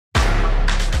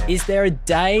Is there a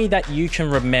day that you can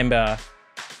remember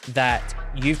that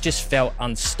you've just felt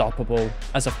unstoppable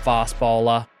as a fast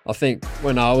bowler? I think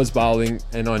when I was bowling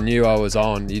and I knew I was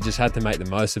on, you just had to make the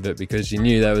most of it because you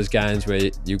knew there was games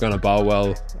where you're going to bowl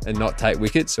well and not take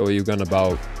wickets, or you're going to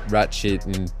bowl rat shit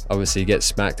and obviously get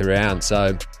smacked around.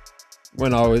 So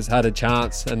when I had a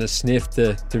chance and a sniff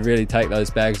to really take those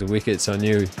bags of wickets, I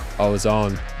knew I was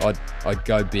on. I'd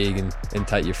go big and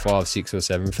take your 5, 6 or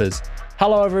 7 fizz.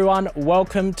 Hello everyone,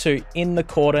 welcome to In the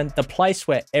Cordon, the place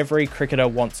where every cricketer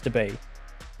wants to be.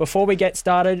 Before we get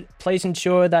started, please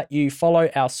ensure that you follow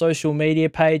our social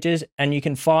media pages, and you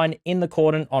can find In the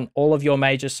Cordon on all of your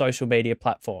major social media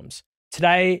platforms.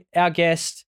 Today, our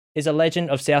guest is a legend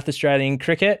of South Australian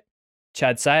cricket,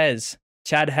 Chad Sayers.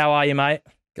 Chad, how are you, mate?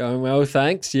 Going well,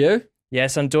 thanks. You?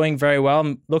 Yes, I'm doing very well.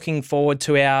 I'm looking forward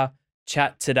to our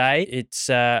chat today. It's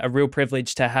a real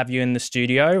privilege to have you in the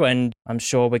studio, and I'm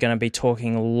sure we're going to be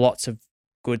talking lots of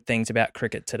good things about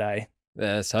cricket today.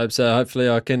 Yes, hope so. Hopefully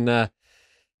I can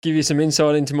give you some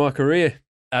insight into my career.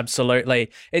 Absolutely.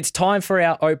 It's time for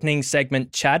our opening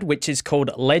segment, Chad, which is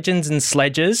called Legends and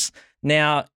Sledges.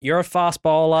 Now, you're a fast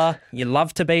bowler. You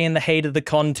love to be in the heat of the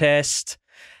contest.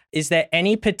 Is there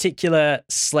any particular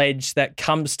sledge that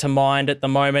comes to mind at the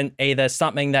moment, either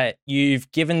something that you've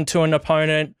given to an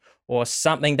opponent or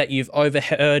something that you've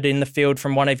overheard in the field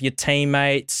from one of your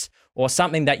teammates, or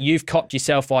something that you've copped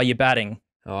yourself while you're batting?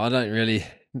 Oh, I don't really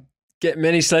get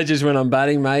many sledges when I'm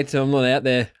batting, mate. I'm not out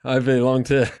there overly long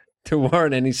to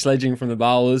warrant any sledging from the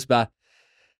bowlers, but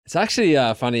it's actually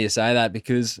funny you say that,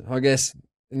 because I guess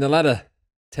in the latter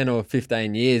 10 or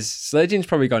 15 years, sledging's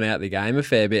probably gone out of the game a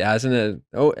fair bit, hasn't it?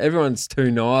 Oh, everyone's too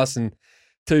nice and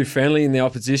too friendly in the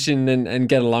opposition and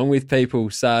get along with people.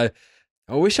 So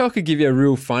I wish I could give you a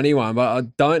real funny one, but I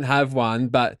don't have one.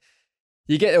 But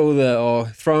you get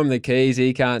throw him the keys,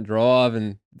 he can't drive,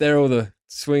 and they're all the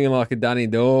swinging like a dunny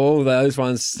door. All those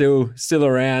ones still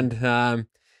around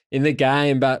in the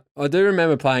game. But I do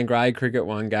remember playing grade cricket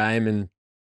one game, and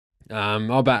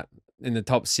I bat in the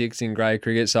top 6 in grade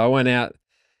cricket. So I went out,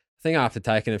 I think after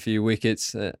taking a few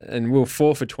wickets, and we were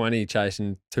 4 for 20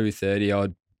 chasing 230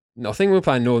 odd. I think we were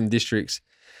playing Northern Districts,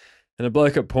 and a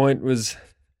bloke at point was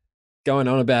going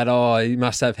on about, he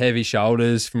must have heavy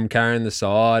shoulders from carrying the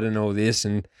side and all this.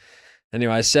 And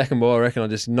anyway, second ball, I reckon I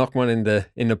just knocked one in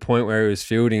the point where he was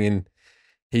fielding, and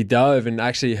he dove and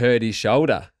actually hurt his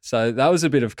shoulder. So that was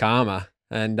a bit of karma.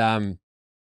 And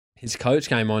his coach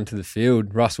came onto the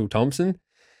field, Russell Thompson.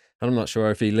 I'm not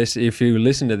sure if he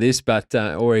listened to this, but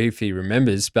or if he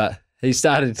remembers, but he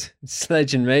started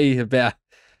sledging me about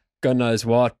God knows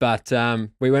what. But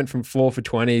we went from 4 for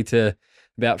 20 to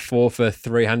about 4 for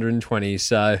 320.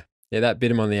 So yeah, that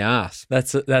bit him on the arse.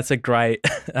 That's a great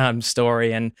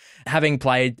story. And having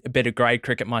played a bit of grade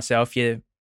cricket myself,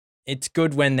 it's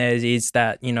good when there is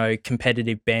that,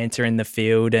 competitive banter in the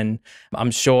field. And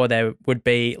I'm sure there would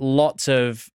be lots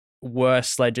of worse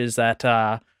sledges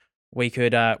that we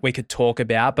could talk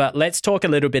about. But let's talk a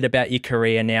little bit about your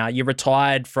career now. You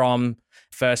retired from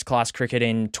first class cricket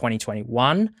in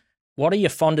 2021. What are your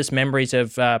fondest memories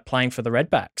of playing for the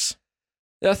Redbacks?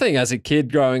 Yeah, I think as a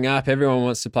kid growing up, everyone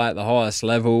wants to play at the highest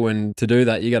level, and to do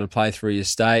that, you got to play through your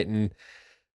state. And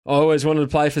I always wanted to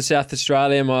play for South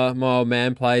Australia. My old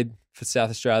man played for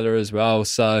South Australia as well.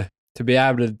 So to be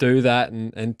able to do that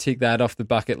and tick that off the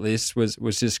bucket list was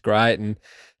just great. And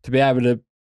to be able to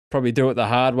probably do it the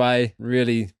hard way,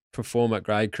 really perform at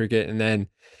grade cricket, and then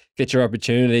get your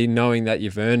opportunity knowing that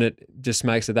you've earned it, just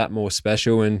makes it that more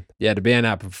special. And yeah, to be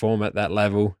able to perform at that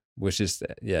level was just,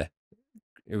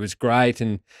 it was great,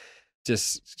 and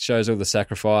just shows all the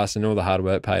sacrifice and all the hard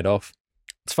work paid off.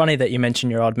 It's funny that you mentioned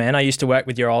your old man. I used to work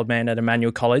with your old man at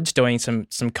Emmanuel College doing some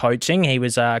coaching. He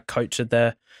was a coach of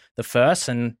the first,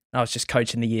 and I was just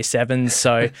coaching the year 7s.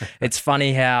 So it's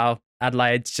funny how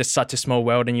Adelaide's just such a small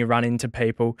world and you run into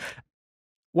people.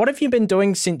 What have you been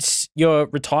doing since your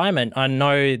retirement? I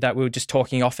know that we were just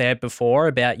talking off air before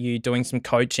about you doing some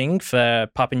coaching for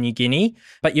Papua New Guinea,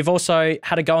 but you've also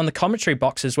had a go on the commentary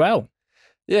box as well.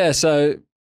 Yeah, so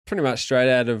pretty much straight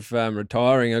out of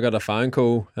retiring, I got a phone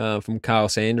call from Carl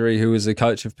Sandery, who was the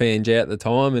coach of PNG at the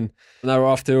time, and they were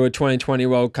off to a 2020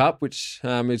 World Cup, which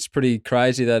it's pretty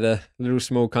crazy that a little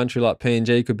small country like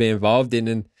PNG could be involved in.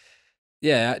 And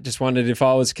yeah, I just wondered if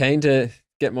I was keen to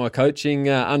get my coaching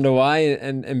underway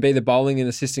and be the bowling and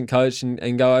assistant coach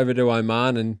and go over to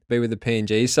Oman and be with the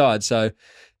PNG side. So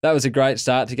that was a great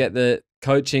start to get the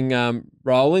coaching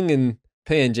rolling, and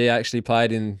PNG actually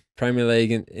played in Premier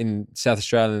League in South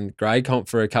Australian grade comp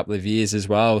for a couple of years as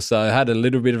well. So I had a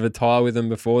little bit of a tie with them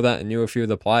before that and knew a few of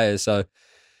the players. So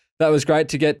that was great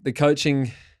to get the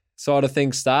coaching side of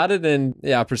things started. And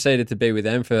I proceeded to be with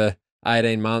them for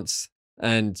 18 months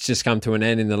and it's just come to an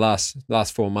end in the last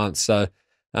 4 months. So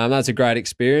that's a great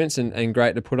experience and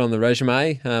great to put on the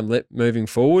resume moving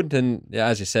forward. And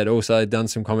as you said, also done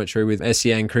some commentary with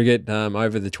SEN Cricket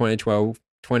over the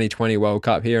 2020 World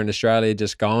Cup here in Australia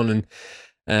just gone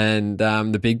and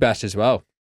the Big Bash as well.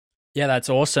 Yeah, that's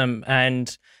awesome.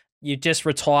 And you just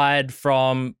retired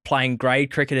from playing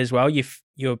grade cricket as well.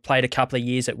 You played a couple of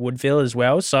years at Woodville as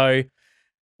well. So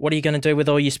what are you going to do with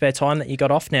all your spare time that you got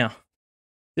off now?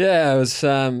 Yeah, I was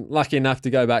lucky enough to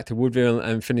go back to Woodville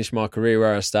and finish my career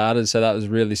where I started. So that was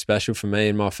really special for me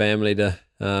and my family to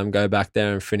go back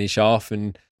there and finish off.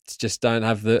 And just don't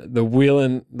have the will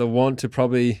and the want to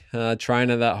probably train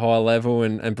at that high level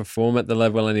and perform at the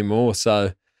level anymore.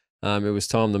 So it was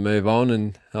time to move on,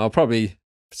 and I'll probably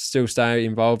still stay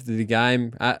involved in the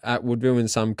game at Woodville in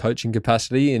some coaching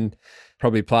capacity and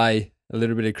probably play a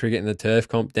little bit of cricket in the turf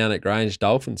comp down at Grange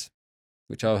Dolphins,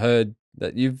 which I've heard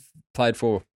that you've played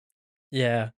for.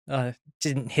 Yeah, I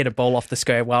didn't hit a ball off the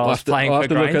square while I was playing for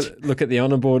Grange. Look at the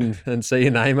honour board and see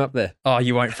your name up there. Oh,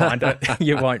 you won't find it.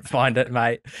 You won't find it,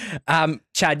 mate.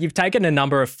 Chad, you've taken a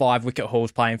number of 5-wicket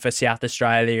hauls playing for South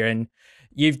Australia and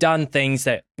you've done things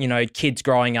that, kids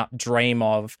growing up dream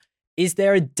of. Is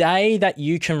there a day that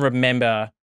you can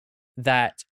remember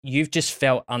that you've just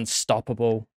felt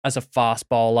unstoppable as a fast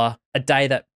bowler? A day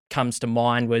that comes to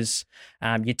mind was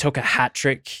you took a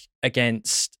hat-trick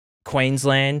against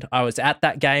Queensland. I was at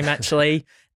that game, actually.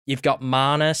 You've got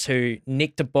Marnus, who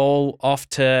nicked a ball off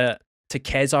to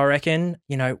Kez, I reckon.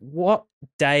 What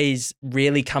days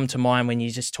really come to mind when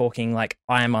you're just talking like,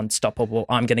 I am unstoppable,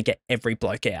 I'm going to get every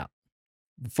bloke out?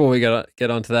 Before we get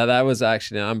onto that was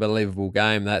actually an unbelievable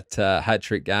game. That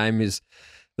hat-trick game is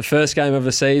the first game of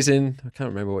the season. I can't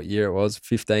remember what year it was,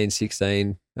 15,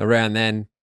 16, around then.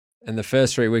 And the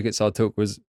first 3 wickets I took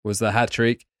was the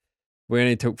hat-trick. We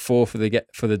only took 4 for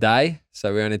the day,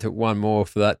 so we only took 1 more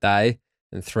for that day,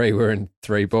 and 3 were in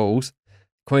 3 balls.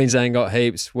 Queensland got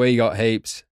heaps, we got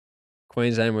heaps.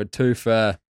 Queensland were 2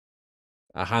 for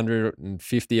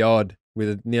 150 odd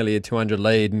with nearly a 200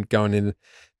 lead and going in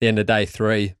the end of day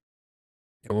 3.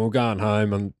 And we were going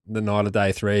home on the night of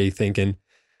day 3 thinking,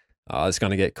 it's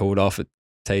going to get called off at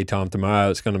tea time tomorrow.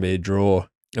 It's going to be a draw.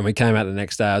 And we came out the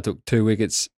next day. I took 2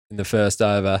 wickets in the first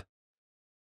over.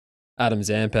 Adam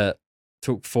Zampa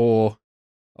took 4.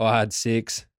 I had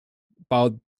 6.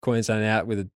 Bowled Queensland out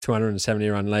with a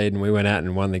 270-run lead, and we went out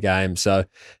and won the game. So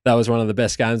that was one of the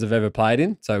best games I've ever played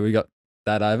in. So we got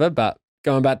that over. But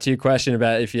going back to your question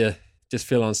about if you just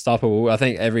feel unstoppable, I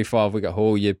think every 5-wicket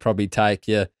haul you probably take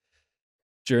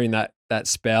during that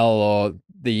spell or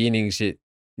the innings, you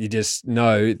just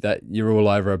know that you're all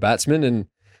over a batsman. And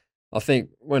I think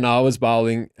when I was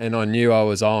bowling and I knew I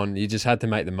was on, you just had to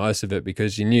make the most of it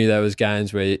because you knew there was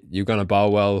games where you're going to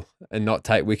bowl well and not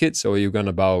take wickets, or you're going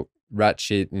to bowl rat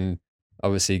shit and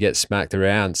obviously get smacked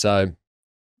around. So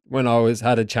when I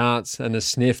had a chance and a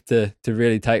sniff to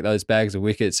really take those bags of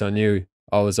wickets, I knew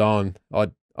I was on.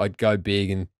 I'd go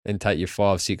big and take your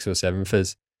 5, 6 or 7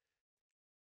 fizz.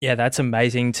 Yeah, that's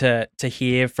amazing to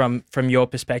hear from your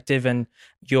perspective, and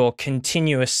your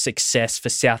continuous success for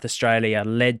South Australia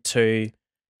led to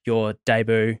your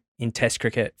debut in Test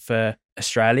cricket for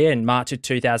Australia in March of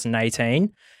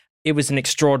 2018. It was an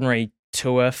extraordinary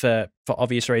tour for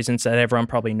obvious reasons that everyone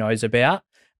probably knows about.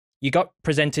 You got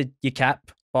presented your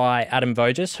cap by Adam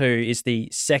Voges, who is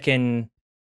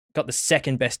got the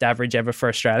second best average ever for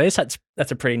Australia. So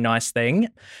that's a pretty nice thing.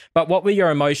 But what were your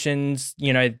emotions,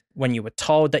 when you were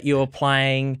told that you were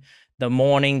playing, the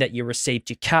morning that you received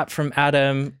your cap from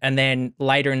Adam, and then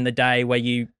later in the day where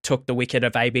you took the wicket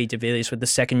of AB de Villiers with the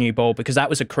second new ball, because that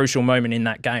was a crucial moment in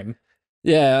that game?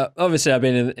 Yeah, obviously I've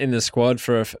been in the squad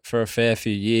for a fair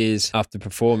few years after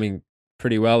performing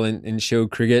pretty well in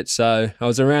Shield cricket. So I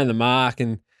was around the mark,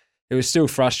 and it was still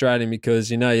frustrating because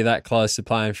you're that close to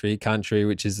playing for your country,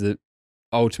 which is the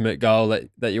ultimate goal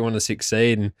that you want to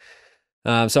succeed.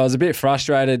 And so I was a bit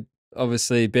frustrated,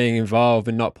 obviously being involved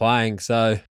and not playing.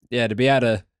 So yeah, to be able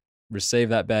to receive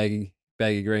that baggy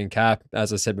green cap,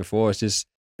 as I said before, it's just,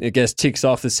 I guess, ticks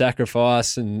off the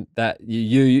sacrifice and that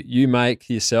you make,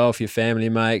 yourself, your family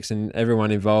makes, and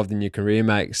everyone involved in your career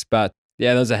makes. But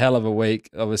yeah, there was a hell of a week,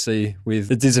 obviously, with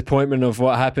the disappointment of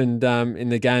what happened in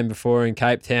the game before in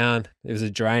Cape Town. It was a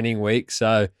draining week.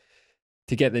 So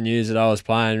to get the news that I was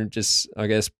playing just, I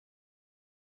guess,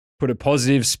 put a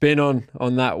positive spin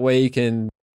on that week. And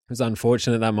it was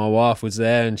unfortunate that my wife was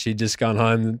there and she'd just gone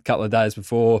home a couple of days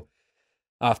before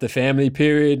after family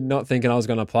period, not thinking I was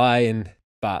going to play.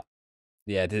 But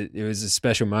yeah, it was a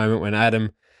special moment when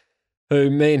Adam, who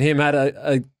me and him had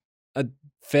a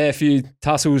fair few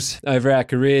tussles over our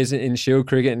careers in Shield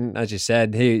cricket. And as you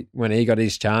said, when he got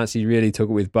his chance, he really took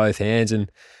it with both hands.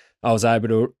 And I was able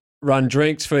to run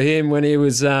drinks for him when he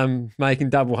was making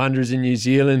double hundreds in New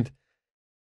Zealand.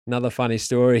 Another funny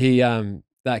story,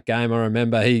 that game I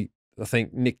remember, I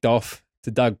think nicked off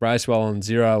to Doug Bracewell on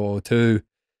 0 or 2.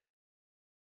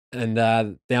 And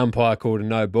the umpire called a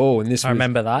no ball. And I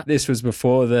remember that. This was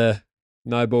before the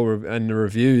no ball and the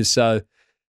reviews. So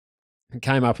it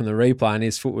came up in the replay and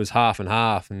his foot was half and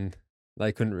half and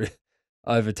they couldn't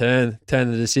turn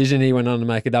the decision. He went on to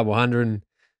make a double hundred and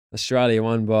Australia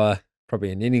won by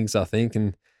probably an innings, I think.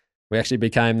 And we actually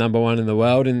became number 1 in the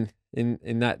world in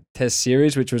that test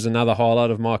series, which was another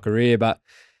highlight of my career. But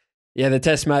yeah, the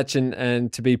test match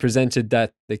and to be presented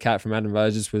that the cap from Adam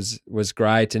Vosges was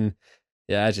great. And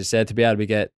yeah, as you said, to be able to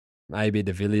get maybe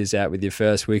de Villiers out with your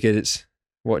first wicket, it's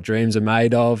what dreams are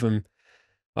made of. And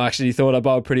I actually thought I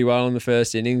bowled pretty well in the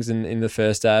first innings, and in the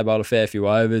first day I bowled a fair few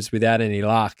overs without any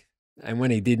luck. And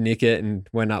when he did nick it and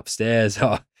went upstairs,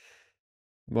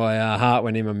 my heart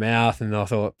went in my mouth and I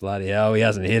thought, bloody hell, he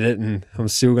hasn't hit it and I'm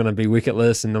still going to be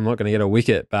wicketless and I'm not going to get a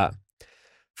wicket. But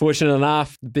fortunate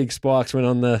enough, the big spikes went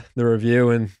on the review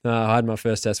and I had my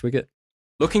first test wicket.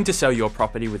 Looking to sell your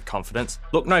property with confidence?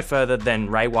 Look no further than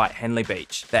Ray White Henley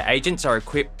Beach. Their agents are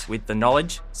equipped with the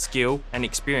knowledge, skill and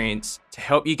experience to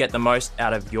help you get the most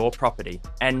out of your property.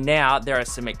 And now there are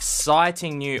some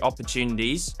exciting new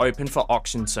opportunities open for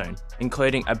auction soon,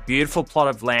 including a beautiful plot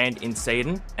of land in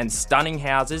Seaton and stunning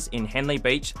houses in Henley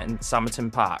Beach and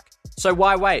Somerton Park. So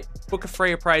why wait? Book a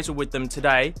free appraisal with them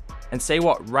today and see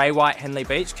what Ray White Henley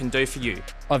Beach can do for you.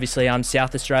 Obviously, I'm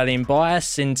South Australian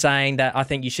bias in saying that I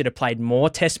think you should have played more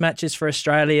test matches for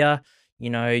Australia. You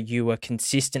know, you were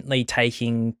consistently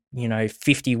taking,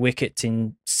 50 wickets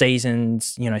in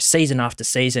seasons, season after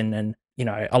season. And,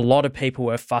 a lot of people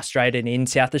were frustrated in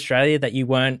South Australia that you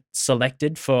weren't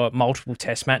selected for multiple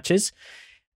test matches.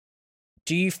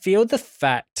 Do you feel the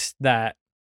fact that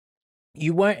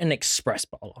you weren't an express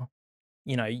bowler?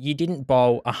 You didn't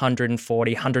bowl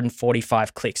 140,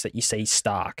 145 clicks that you see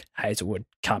Stark, Hazelwood,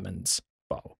 Cummins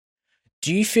bowl.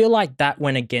 Do you feel like that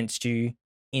went against you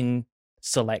in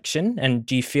selection? And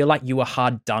do you feel like you were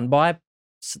hard done by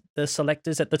the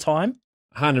selectors at the time?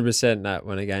 100% that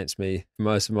went against me for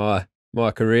most of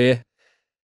my career.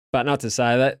 But not to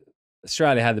say that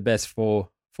Australia had the best four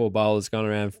bowlers gone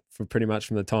around for pretty much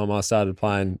from the time I started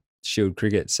playing Shield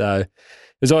cricket. So it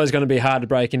was always going to be hard to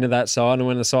break into that side. And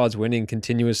when the side's winning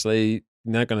continuously,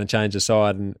 you're not going to change the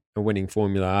side and a winning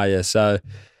formula, are you? So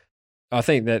I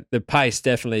think that the pace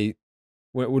definitely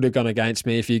would have gone against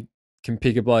me. If you can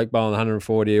pick a bloke bowling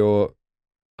 140 or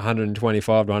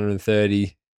 125 to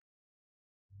 130,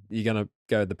 you're going to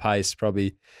go with the pace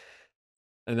probably.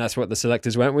 And that's what the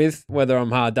selectors went with. Whether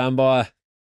I'm hard done by,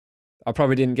 I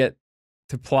probably didn't get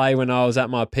to play when I was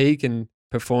at my peak and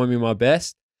performing my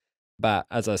best. But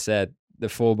as I said, the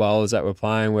 4 bowlers that were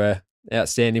playing were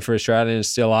outstanding for Australia and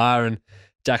still are. And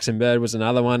Jackson Bird was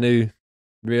another one who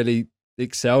really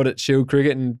excelled at Shield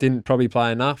cricket and didn't probably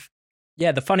play enough.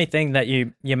 Yeah, the funny thing that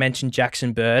you mentioned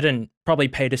Jackson Bird and probably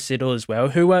Peter Siddle as well,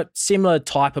 who were similar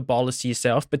type of bowlers to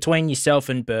yourself. Between yourself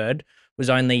and Bird was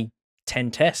only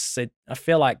 10 tests. I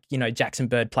feel like, Jackson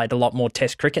Bird played a lot more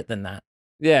test cricket than that.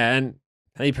 Yeah, and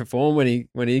he performed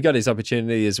when he got his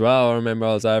opportunity as well. I remember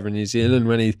I was over in New Zealand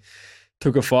when he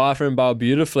took a fifer and bowled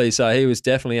beautifully. So he was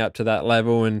definitely up to that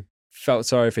level and felt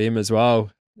sorry for him as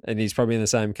well. And he's probably in the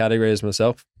same category as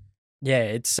myself. Yeah,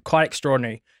 it's quite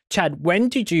extraordinary. Chad, when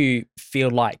did you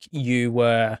feel like you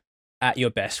were at your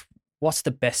best? What's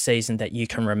the best season that you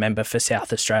can remember for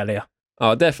South Australia?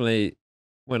 Oh, definitely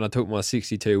when I took my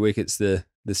 62 wickets the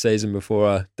season before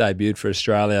I debuted for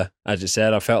Australia. As you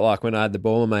said, I felt like when I had the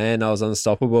ball in my hand, I was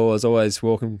unstoppable. I was always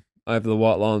walking over the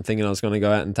white line thinking I was going to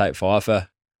go out and take fifer.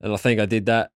 And I think I did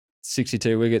that,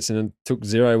 62 wickets, and took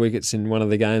 0 wickets in one of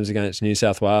the games against New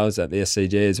South Wales at the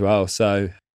SCG as well. So,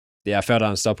 yeah, I felt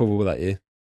unstoppable that year.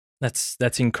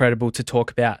 That's incredible to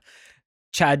talk about.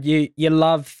 Chad, you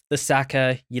love the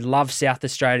Saka, you love South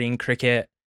Australian cricket.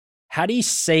 How do you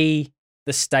see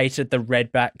the state of the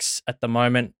Redbacks at the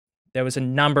moment? There was a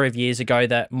number of years ago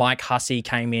that Mike Hussey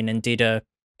came in and did a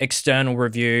external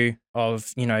review of,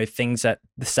 things that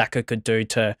the Saka could do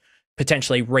to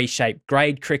potentially reshape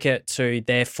grade cricket to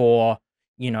therefore,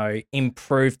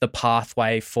 improve the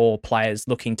pathway for players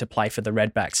looking to play for the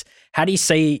Redbacks. How do you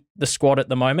see the squad at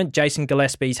the moment? Jason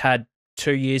Gillespie's had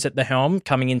 2 years at the helm,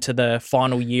 coming into the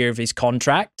final year of his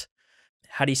contract.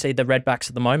 How do you see the Redbacks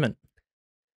at the moment?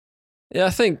 Yeah, I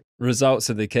think results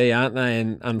are the key, aren't they?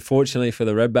 And unfortunately for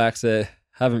the Redbacks, they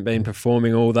haven't been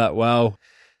performing all that well.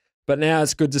 But now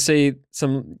it's good to see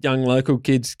some young local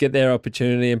kids get their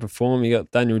opportunity and perform. You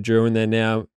got Daniel Drew in there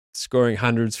now scoring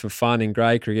hundreds for fun in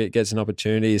grade cricket, gets an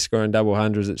opportunity, scoring double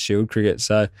hundreds at Shield cricket.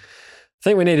 So I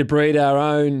think we need to breed our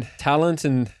own talent,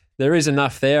 and there is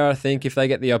enough there, I think, if they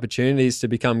get the opportunities to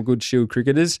become good Shield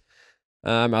cricketers.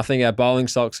 I think our bowling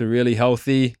stocks are really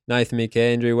healthy. Nathan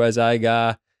McAndrew, Wes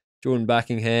Agar, Jordan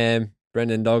Buckingham,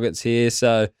 Brendan Doggett's here.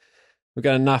 So we've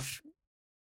got enough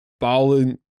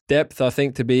bowling depth, I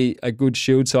think, to be a good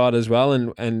Shield side as well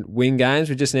and win games.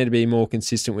 We just need to be more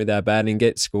consistent with our batting,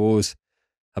 get scores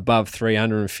above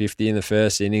 350 in the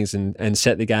first innings and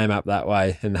set the game up that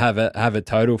way and have a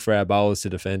total for our bowlers to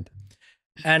defend.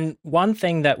 And one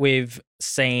thing that we've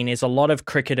seen is a lot of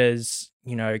cricketers,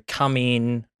 come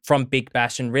in from Big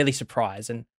Bash and really surprise.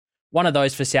 And one of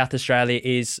those for South Australia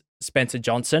is Spencer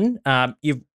Johnson.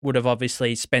 You would have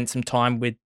obviously spent some time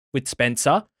with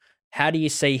Spencer. How do you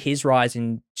see his rise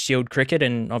in Shield cricket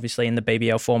and obviously in the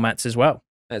BBL formats as well?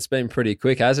 It's been pretty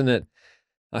quick, hasn't it?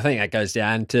 I think that goes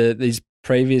down to these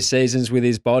previous seasons with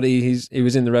his body. He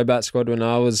was in the Redbat squad when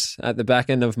I was at the back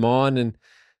end of mine, and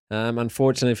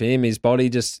unfortunately for him, his body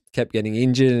just kept getting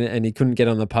injured and he couldn't get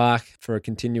on the park for a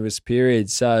continuous period.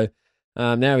 So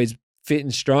now he's fit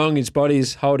and strong. His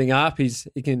body's holding up.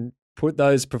 He can put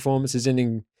those performances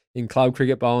in club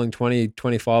cricket, bowling 20,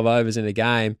 25 overs in a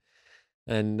game.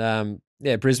 And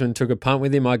Brisbane took a punt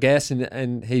with him, I guess,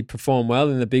 and he performed well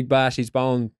in the Big Bash. He's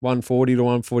bowling 140 to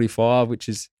 145, which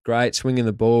is great, swinging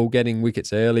the ball, getting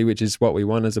wickets early, which is what we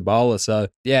want as a bowler. So,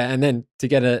 and then to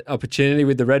get an opportunity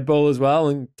with the red ball as well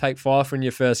and take 5 in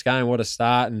your first game, what a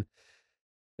start. And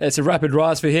it's a rapid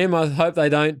rise for him. I hope they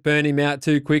don't burn him out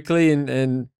too quickly.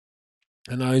 And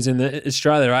I know he's in the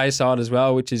Australia A side as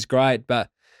well, which is great, but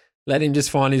let him just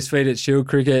find his feet at Shield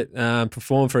cricket,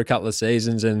 perform for a couple of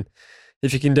seasons, and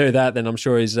if you can do that, then I'm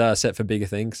sure he's set for bigger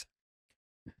things.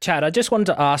 Chad, I just wanted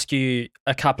to ask you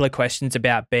a couple of questions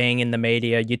about being in the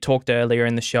media. You talked earlier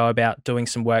in the show about doing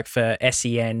some work for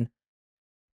SEN.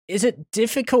 Is it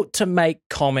difficult to make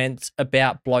comments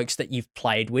about blokes that you've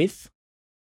played with?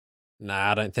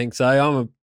 Nah, I don't think so. I'm a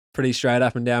pretty straight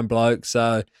up and down bloke,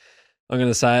 so I'm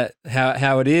going to say it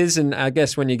how it is. And I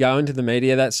guess when you go into the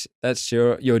media, that's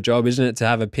your job, isn't it, to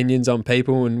have opinions on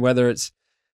people, and whether it's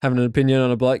having an opinion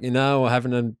on a bloke you know or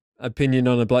having an opinion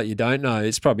on a bloke you don't know.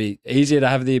 It's probably easier to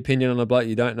have the opinion on a bloke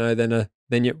you don't know than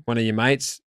one of your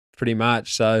mates, pretty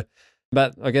much. So,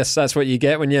 but I guess that's what you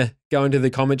get when you go into the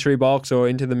commentary box or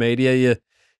into the media.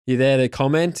 You're there to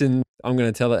comment, and I'm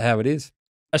going to tell it how it is.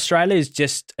 Australia's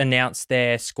just announced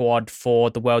their squad for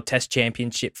the World Test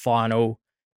Championship final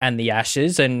and the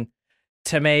Ashes, and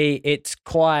to me, it's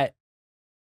quite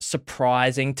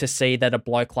surprising to see that a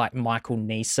bloke like Michael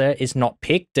Neser is not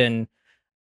picked, and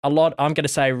I'm going to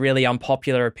say, really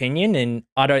unpopular opinion, and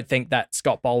I don't think that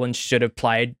Scott Boland should have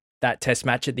played that test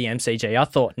match at the MCG. I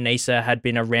thought Neser had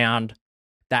been around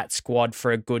that squad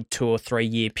for a good 2 or 3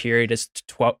 year period as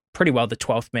pretty well the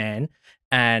 12th man,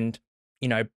 and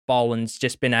Boland's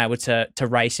just been able to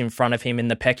race in front of him in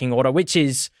the pecking order, which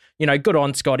is, good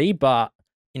on Scotty, but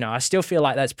I still feel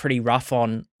like that's pretty rough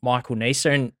on Michael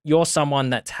Neser. And you're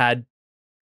someone that's had,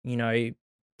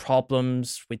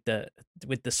 problems with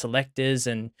the selectors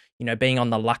and, being on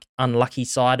the unlucky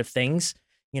side of things.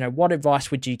 What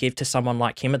advice would you give to someone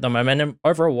like him at the moment? And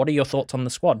overall, what are your thoughts on the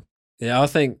squad? Yeah, I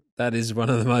think that is one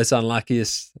of the most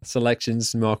unluckiest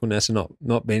selections, Michael Neser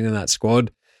not being in that squad.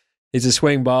 He's a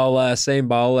swing bowler, seam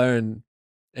bowler, and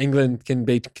England can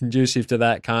be conducive to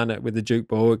that, can't it? With the Duke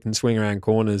ball, it can swing around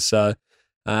corners. So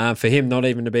for him not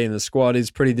even to be in the squad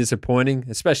is pretty disappointing,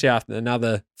 especially after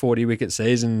another 40-wicket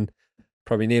season,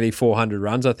 probably nearly 400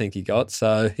 runs I think he got.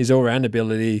 So his all-round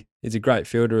ability, he's a great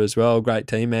fielder as well, great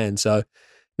team man. So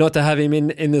not to have him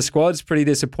in the squad is pretty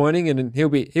disappointing, and he'll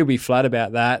be flat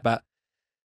about that. But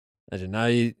as you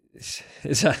know,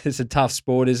 it's a tough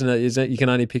sport, isn't it? You can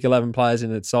only pick 11 players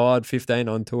in its side, 15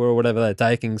 on tour or whatever they're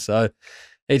taking. So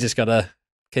he just got to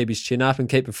keep his chin up and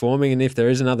keep performing. And if there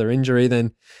is another injury,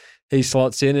 then he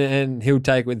slots in and he'll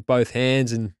take it with both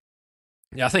hands. And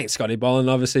I think Scotty Boland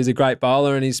obviously is a great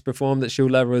bowler and he's performed at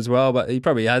Shield level as well, but he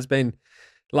probably has been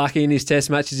lucky in his test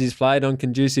matches he's played on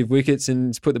conducive wickets and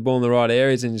he's put the ball in the right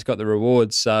areas and he's got the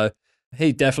rewards. So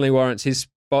he definitely warrants his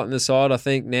spot in the side, I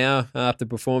think, now after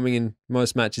performing in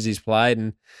most matches he's played.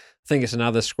 And I think it's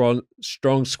another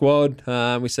strong squad.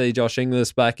 We see Josh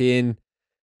Inglis back in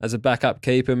as a backup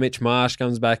keeper. Mitch Marsh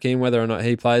comes back in, whether or not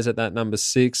he plays at that number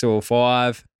 6 or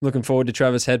 5. Looking forward to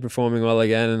Travis Head performing well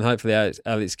again, and hopefully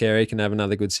Alex Carey can have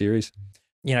another good series.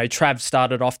 Trav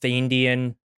started off the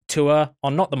Indian tour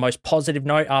on not the most positive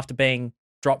note after being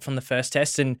dropped from the first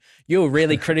test, and you were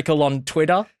really critical on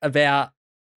Twitter about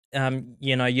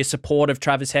your support of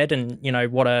Travis Head and,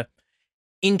 what a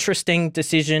interesting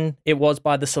decision it was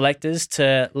by the selectors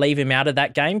to leave him out of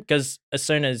that game, because as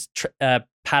soon as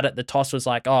Pat at the toss was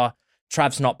like, oh,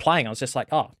 Trav's not playing, I was just like,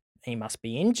 oh, he must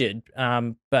be injured.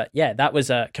 But yeah, that was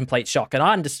a complete shock. And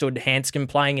I understood Hanscom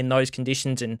playing in those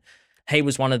conditions, and he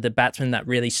was one of the batsmen that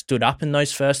really stood up in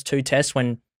those first two tests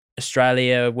when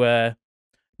Australia were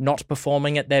not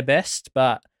performing at their best.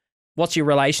 But what's your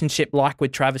relationship like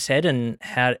with Travis Head, and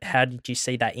how did you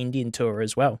see that Indian tour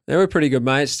as well? They were pretty good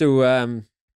mates, still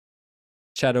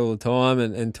chat all the time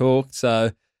and talk.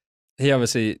 So he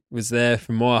obviously was there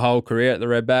for my whole career at the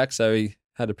Redback, so he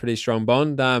had a pretty strong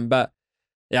bond. But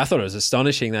yeah, I thought it was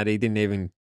astonishing that he didn't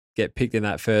even get picked in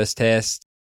that first test.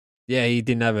 Yeah, he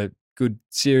didn't have a good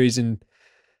series in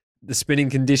the spinning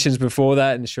conditions before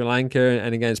that in Sri Lanka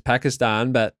and against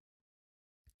Pakistan, but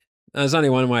there's only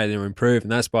one way to improve,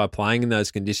 and that's by playing in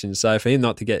those conditions. So for him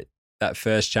not to get that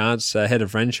first chance ahead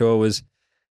of Renshaw was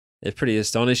pretty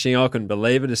astonishing. I couldn't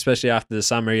believe it, especially after the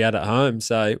summer he had at home,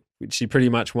 which he pretty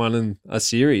much won in a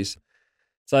series.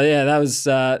 So yeah, that was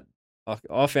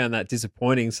I found that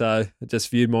disappointing. So I just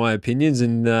viewed my opinions,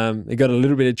 and it got a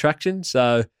little bit of traction.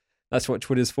 So that's what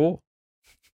Twitter's for.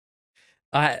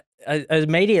 I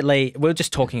immediately, we were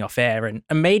just talking off air, and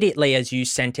immediately as you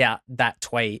sent out that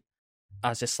tweet, I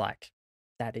was just like,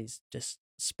 that is just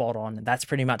spot on. And that's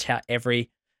pretty much how every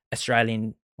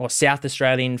Australian or South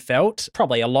Australian felt.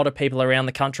 Probably a lot of people around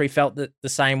the country felt the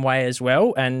same way as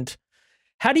well. And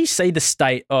how do you see the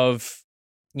state of,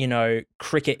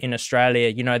 cricket in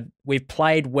Australia? We've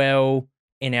played well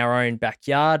in our own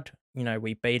backyard.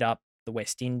 We beat up the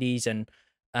West Indies and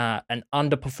an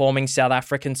underperforming South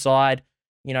African side.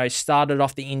 Started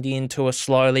off the Indian tour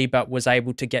slowly, but was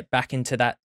able to get back into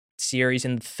that series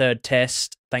in the third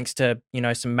test thanks to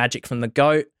some magic from the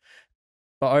GOAT.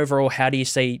 But overall, how do you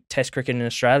see Test cricket in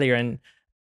Australia, and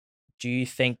do you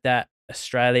think that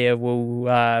Australia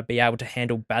will be able to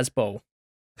handle Bazball?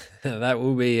 That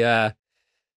will be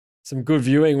some good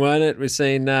viewing, won't it? We've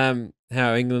seen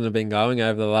how England have been going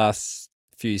over the last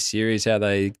few series, how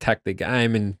they attack the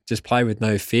game and just play with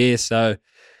no fear. So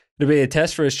it'll be a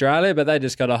test for Australia, but they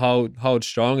just got to hold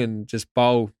strong and just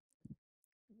bowl.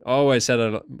 I always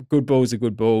said good balls are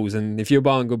good balls, and if you're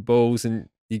bowling good balls and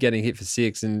you're getting hit for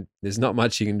six, and there's not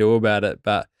much you can do about it.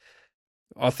 But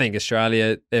I think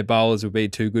Australia, their bowlers will be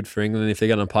too good for England if they're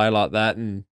going to play like that,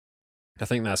 and I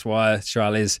think that's why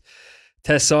Australia's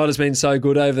Test side has been so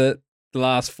good over the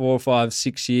last 4, 5,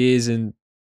 6 years, and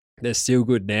they're still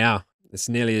good now. It's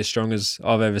nearly as strong as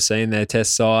I've ever seen their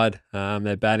Test side.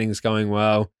 Their batting's going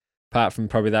well, apart from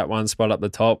probably that one spot up the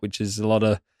top, which is a lot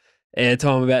of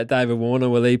airtime about David Warner.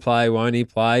 Will he play? Won't he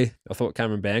play? I thought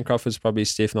Cameron Bancroft was probably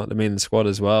stiff not to be in the squad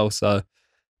as well. So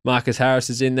Marcus Harris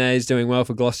is in there. He's doing well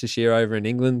for Gloucestershire over in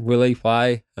England. Will he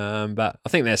play? But I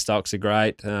think their stocks are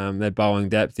great. Their bowling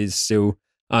depth is still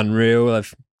unreal.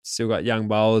 They've still got young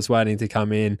bowlers waiting to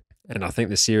come in. And I think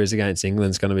the series against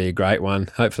England is going to be a great one.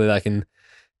 Hopefully they can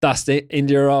dust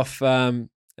India off and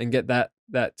get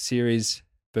that series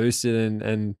boosted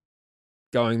and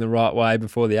going the right way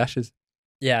before the Ashes.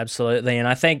 Yeah, absolutely. And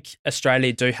I think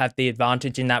Australia do have the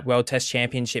advantage in that World Test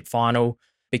Championship final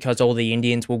because all the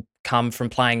Indians will come from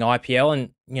playing IPL,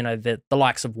 and, the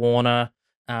likes of Warner,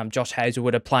 Josh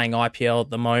Hazlewood are playing IPL at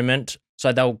the moment.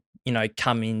 So they'll,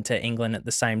 come into England at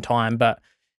the same time. But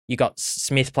you got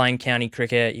Smith playing county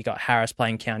cricket, you got Harris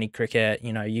playing county cricket,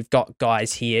 you've got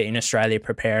guys here in Australia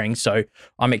preparing. So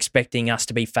I'm expecting us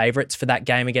to be favourites for that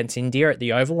game against India at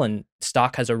the Oval, and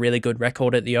Stark has a really good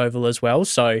record at the Oval as well.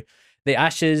 So the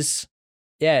Ashes,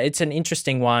 yeah, it's an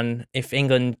interesting one. If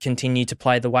England continue to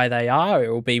play the way they are, it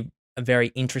will be a very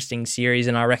interesting series,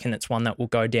 and I reckon it's one that will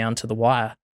go down to the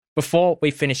wire. Before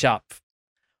we finish up,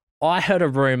 I heard a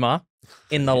rumour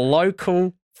in the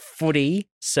local footy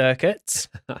circuits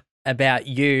about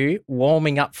you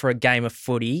warming up for a game of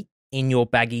footy in your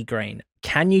baggy green.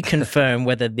 Can you confirm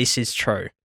whether this is true?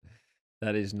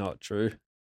 That is not true.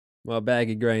 My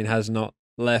baggy green has not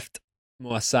left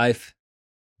my safe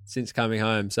since coming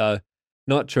home, so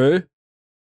not true.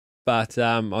 But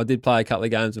I did play a couple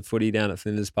of games of footy down at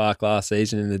Flinders Park last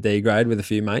season in the D grade with a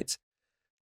few mates,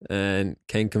 and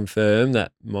can confirm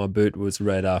that my boot was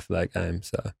red after that game.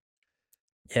 So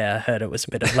yeah, I heard it was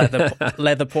a bit of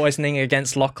leather poisoning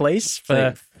against Lockleys.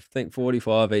 I think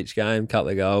 45 each game, couple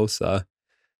of goals, so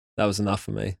that was enough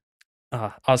for me.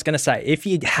 I was going to say, if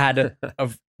you'd had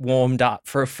warmed up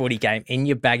for a footy game in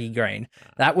your baggy green,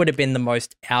 that would have been the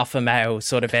most alpha male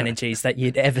sort of energies that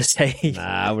you'd ever see. Nah,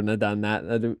 I wouldn't have done that.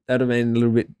 That'd have been a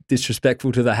little bit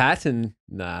disrespectful to the hat, and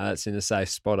that's in a safe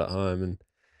spot at home. And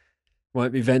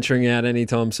won't be venturing out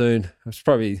anytime soon. I was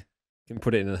probably can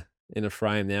put it in a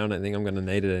frame now. I don't think I'm going to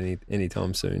need it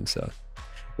anytime soon. So,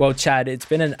 well, Chad, it's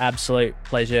been an absolute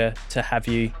pleasure to have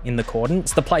you in the Cordon.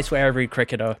 It's the place where every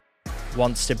cricketer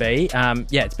wants to be.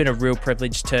 It's been a real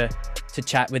privilege to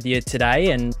chat with you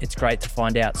today, and it's great to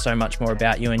find out so much more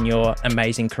about you and your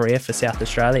amazing career for South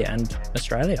Australia and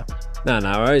Australia. No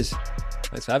worries.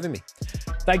 Thanks for having me.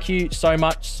 Thank you so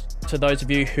much to those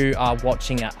of you who are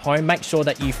watching at home. Make sure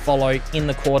that you follow In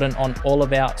the Cordon on all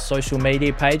of our social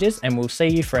media pages, and we'll see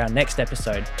you for our next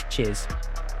episode. Cheers.